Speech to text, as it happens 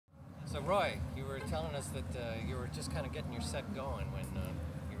So Roy, you were telling us that you were just kind of getting your set going when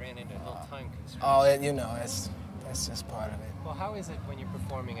you ran into a little time constraint. Oh, you know, that's just part of it. Well, how is it when you're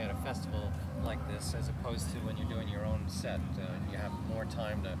performing at a festival like this as opposed to when you're doing your own set? You have more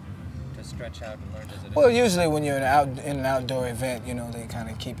time to stretch out and learn as it Well, is? usually when you're in an outdoor event, you know, they kind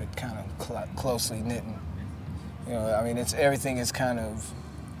of keep it kind of closely knitting. You know, I mean, everything is kind of,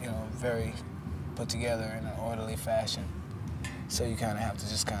 you know, very put together in an orderly fashion. So you kind of have to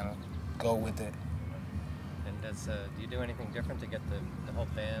just kind of go with it. And do you do anything different to get the whole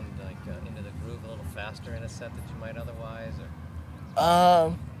band like into the groove a little faster in a set that you might otherwise?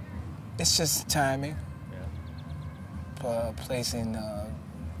 Or? It's just timing. Yeah. Placing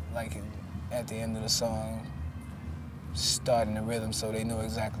like at the end of the song, starting the rhythm so they know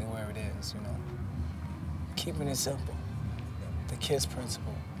exactly where it is. You know, keeping it simple. The KISS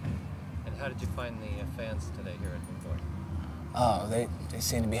principle. And how did you find the fans today here at Newport? Oh, they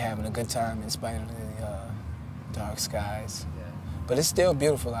seem to be having a good time in spite of the dark skies. Yeah. But it's still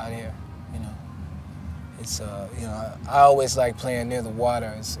beautiful out here, you know. It's, you know, I always like playing near the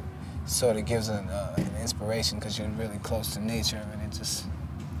water. It sort of gives an inspiration because you're really close to nature, and it just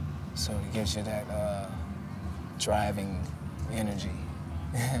sort of gives you that driving energy.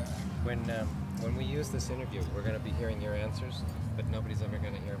 When we use this interview, we're going to be hearing your answers, but nobody's ever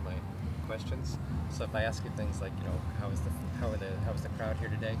going to hear my questions. So if I ask you things like, you know, how was the crowd here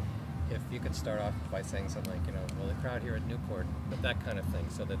today? If you could start off by saying something like, you know, well, the crowd here at Newport, but that kind of thing,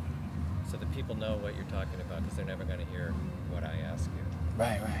 so that people know what you're talking about, because they're never going to hear what I ask you.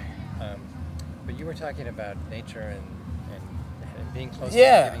 Right, right. But you were talking about nature and being close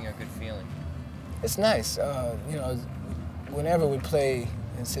Yeah. to giving you a good feeling. It's nice. You know, whenever we play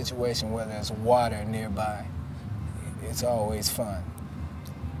in a situation where there's water nearby, it's always fun.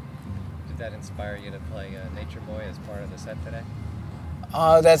 Did that inspire you to play Nature Boy as part of the set today?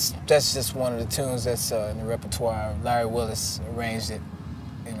 That's just one of the tunes that's in the repertoire. Larry Willis arranged it.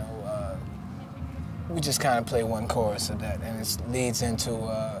 You know, we just kind of play one chorus of that, and it leads into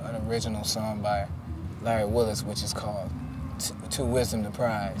an original song by Larry Willis, which is called "To Wisdom the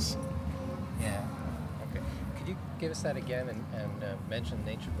Prize." Yeah. Okay. Could you give us that again and mention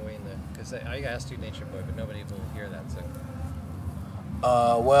Nature Boy in the? Because I asked you Nature Boy, but nobody will hear that. So.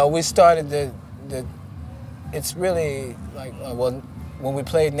 Well, we started it's really like, well, when we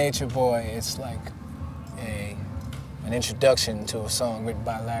played Nature Boy, it's like an introduction to a song written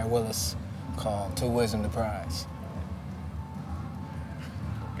by Larry Willis called "To Wisdom the Prize."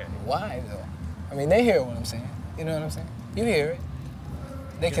 Okay. Why, though? I mean, they hear what I'm saying. You know what I'm saying? You hear it.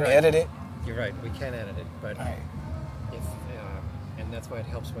 They You're can right. edit it. You're right. We can edit it, but Right. and that's why it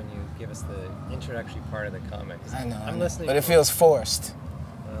helps when you give us the introductory part of the comics. I know. I'm listening. But it feels forced.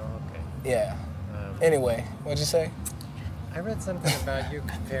 Oh, okay. Yeah. Anyway, what'd you say? I read something about you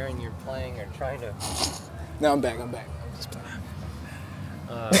comparing your playing or trying to. No, I'm back. I'm just playing.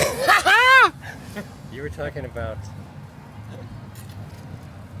 You were talking about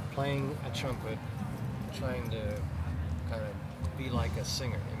playing a trumpet, trying to kind of be like a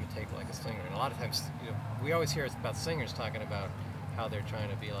singer, imitate like a singer. And a lot of times, you know, we always hear about singers talking about how they're trying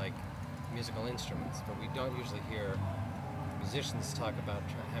to be like musical instruments, but we don't usually hear musicians talk about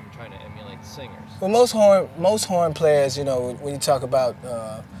trying to emulate singers. Well, most horn players, you know, when you talk about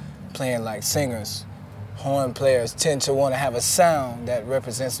playing like singers, horn players tend to want to have a sound that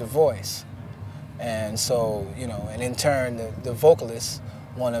represents the voice. And so, you know, and in turn, the vocalists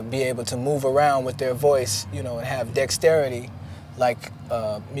want to be able to move around with their voice, you know, and have dexterity like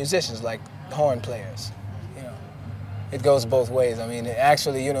musicians, like horn players. You know, it goes both ways. I mean,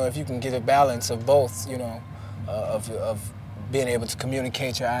 actually, you know, if you can get a balance of both, you know, of being able to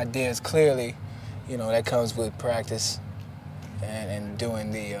communicate your ideas clearly, you know, that comes with practice and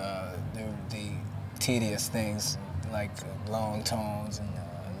doing the tedious things like long tones and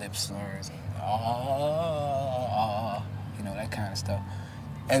lip slurs and you know, that kind of stuff.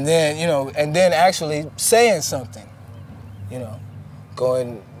 And then, you know, actually saying something, you know,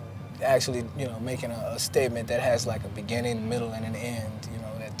 actually, you know, making a statement that has like a beginning, middle, and an end, you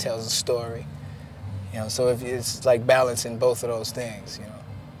know, that tells a story. You know, so if it's like balancing both of those things, you know,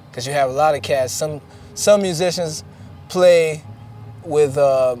 because you have a lot of cats. Some musicians play with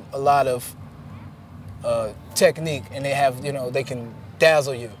a lot of technique, and they have, you know, they can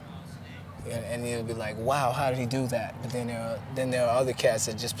dazzle you, and you'll be like, wow, how did he do that? But then there are other cats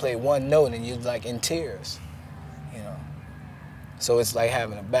that just play one note, and you're like in tears, you know. So it's like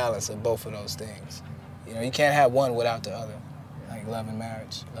having a balance of both of those things. You know, you can't have one without the other, like love and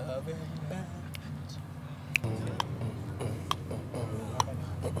marriage. Love and marriage.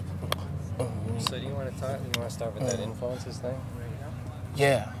 So do you want to start with that influences thing?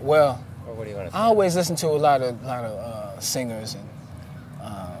 Yeah, well, Or what do you want to say? I always listen to a lot of singers and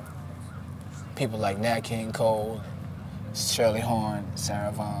people like Nat King Cole, Shirley Horn,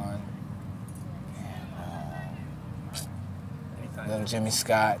 Sarah Vaughan, little Jimmy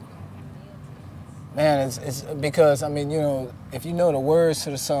Scott. Man, it's because, I mean, you know, if you know the words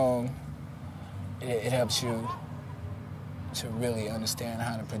to the song, it helps you to really understand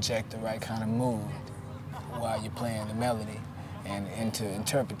how to project the right kind of mood while you're playing the melody and to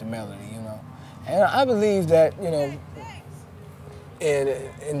interpret the melody, you know. And I believe that, you know,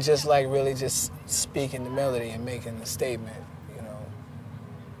 in just like really just speaking the melody and making the statement, you know,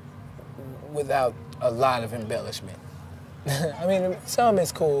 without a lot of embellishment. I mean, some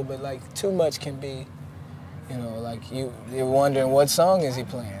is cool, but like too much can be, you know, like you're wondering what song is he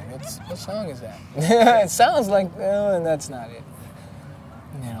playing? What song is that? It sounds like, and that's not it.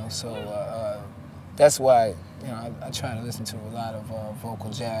 You know, so that's why, you know, I try to listen to a lot of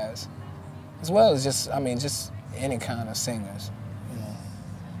vocal jazz, as well as just, I mean, just any kind of singers, you know,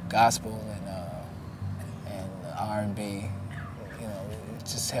 gospel and R&B. You know, it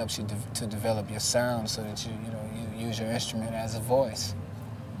just helps you to develop your sound so that you use your instrument as a voice.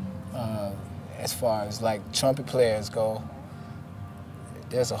 As far as like trumpet players go,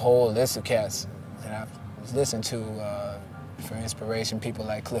 there's a whole list of cats that I've listened to for inspiration. People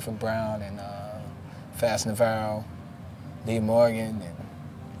like Clifford Brown and Fats Navarro, Lee Morgan, and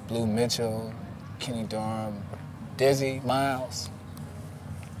Blue Mitchell, Kenny Dorham, Dizzy, Miles,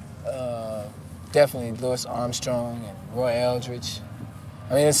 definitely Louis Armstrong and Roy Eldridge.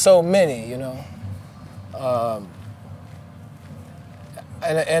 I mean, there's so many, you know.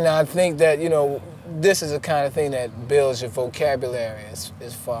 And I think that, you know, this is the kind of thing that builds your vocabulary as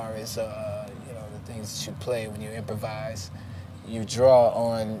far as, you know, the things that you play when you improvise. You draw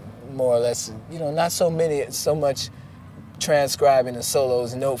on more or less, you know, not so much transcribing the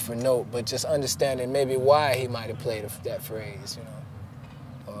solos note for note, but just understanding maybe why he might have played that phrase, you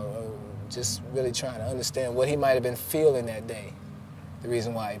know, or just really trying to understand what he might have been feeling that day, the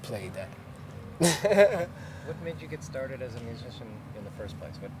reason why he played that. What made you get started as a musician in the first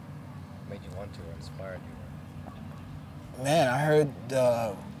place? What made you want to or inspired you? Man, I heard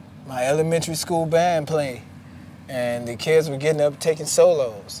my elementary school band play, and the kids were getting up taking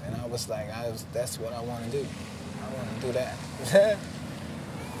solos, and I was like, that's what I want to do. I want to do that.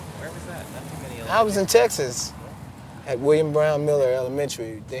 Where was that? Not too many. I was in Texas at William Brown Miller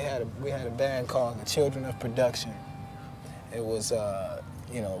Elementary. We had a band called the Children of Production. It was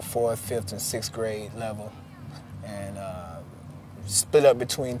you know, 4th, 5th, and 6th grade level, and split up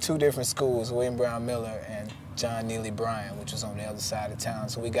between two different schools, William Brown Miller and John Neely Bryan, which was on the other side of town.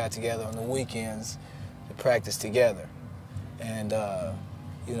 So we got together on the weekends to practice together. And,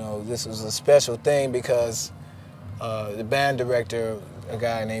 you know, this was a special thing because the band director, a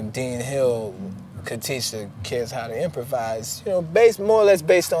guy named Dean Hill, could teach the kids how to improvise, you know, more or less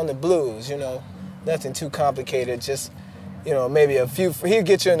based on the blues, you know, nothing too complicated, just, you know, maybe a few. He'd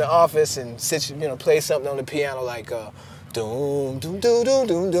get you in the office and sit you, you know, play something on the piano like doom doom doom doom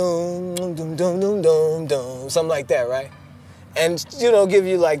doom doom doom doom doom doom doom, something like that, right? And, you know, give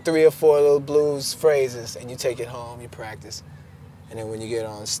you like 3 or 4 little blues phrases, and you take it home, you practice, and then when you get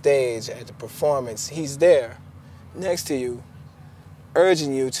on stage at the performance, he's there next to you,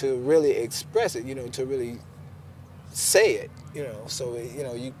 urging you to really express it, you know, to really say it, you know. So, you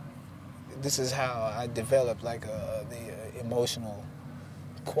know, this is how I developed like the emotional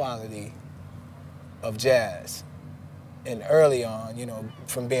quality of jazz. And early on, you know,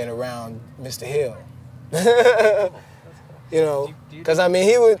 from being around Mr. Hill. You know, because I mean,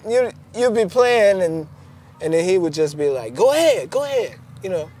 you'd be playing and then he would just be like, go ahead, you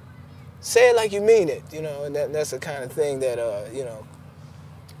know, say it like you mean it, you know, and that's the kind of thing that, you know,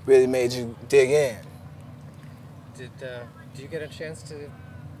 really made you dig in. Did you get a chance to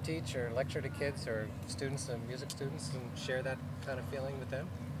teach or lecture to kids or students and music students and share that kind of feeling with them?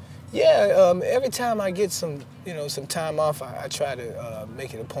 Yeah, every time I get some time off, I try to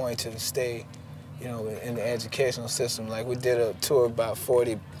make it a point to stay, you know, in the educational system. Like we did a tour of about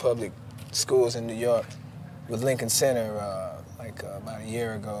 40 public schools in New York with Lincoln Center about a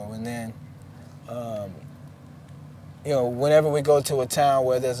year ago, and then, you know, whenever we go to a town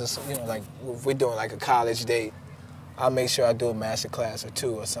where there's a, you know, like if we're doing like a college date, I'll make sure I do a master class or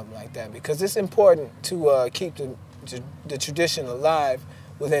 2 or something like that, because it's important to keep the tradition alive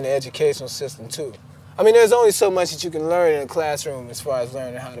within the educational system too. I mean, there's only so much that you can learn in a classroom as far as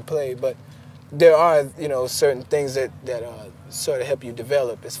learning how to play, but there are, you know, certain things that sort of help you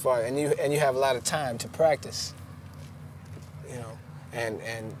develop and you have a lot of time to practice, you know,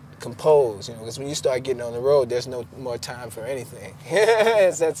 and compose, you know, because when you start getting on the road, there's no more time for anything.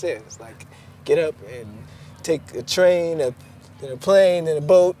 That's it. It's like get up and take a train, then a plane, then a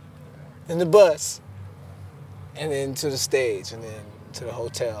boat, then the bus, and then to the stage, and then to the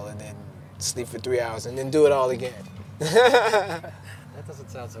hotel, and then sleep for 3 hours, and then do it all again. That doesn't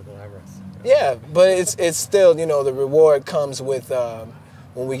sound so glamorous. Yeah, but it's still, you know, the reward comes with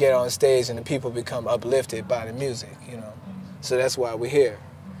when we get on stage and the people become uplifted by the music, you know. So that's why we're here.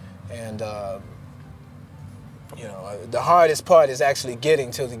 And, you know, the hardest part is actually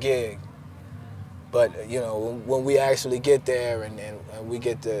getting to the gig. But, you know, when we actually get there and we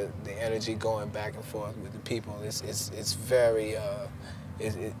get the energy going back and forth with the people, it's very,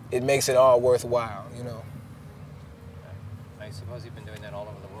 it makes it all worthwhile, you know. I suppose you've been doing that all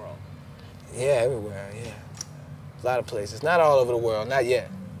over the world. Yeah, everywhere, yeah. A lot of places. Not all over the world, not yet.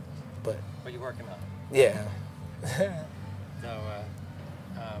 But you're working on it. Yeah.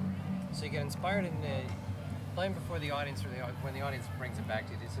 So you get inspired in playing before the audience, or when the audience brings it back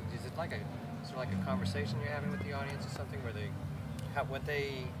to you. Is it like a conversation you're having with the audience or something, where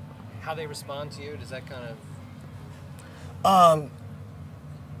how they respond to you? Does that kind of?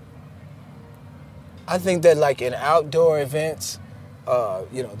 I think that like in outdoor events,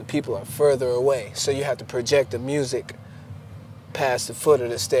 you know, the people are further away, so you have to project the music past the foot of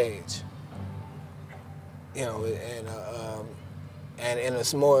the stage. You know, and in a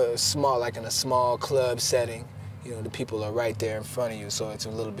small club setting, you know, the people are right there in front of you, so it's a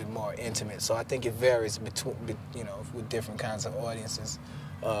little bit more intimate. So I think it varies between, you know, with different kinds of audiences.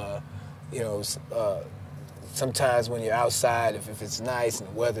 You know, sometimes when you're outside, if it's nice and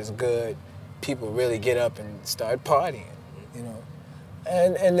the weather's good, people really get up and start partying, you know.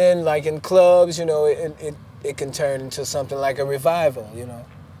 And then like in clubs, you know, it can turn into something like a revival, you know,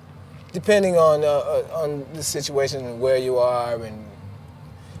 depending on the situation and where you are and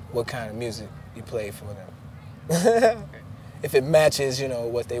what kind of music you play for them. Okay. If it matches, you know,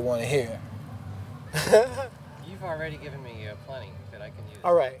 what they want to hear. You've already given me plenty that I can use.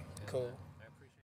 All right, cool.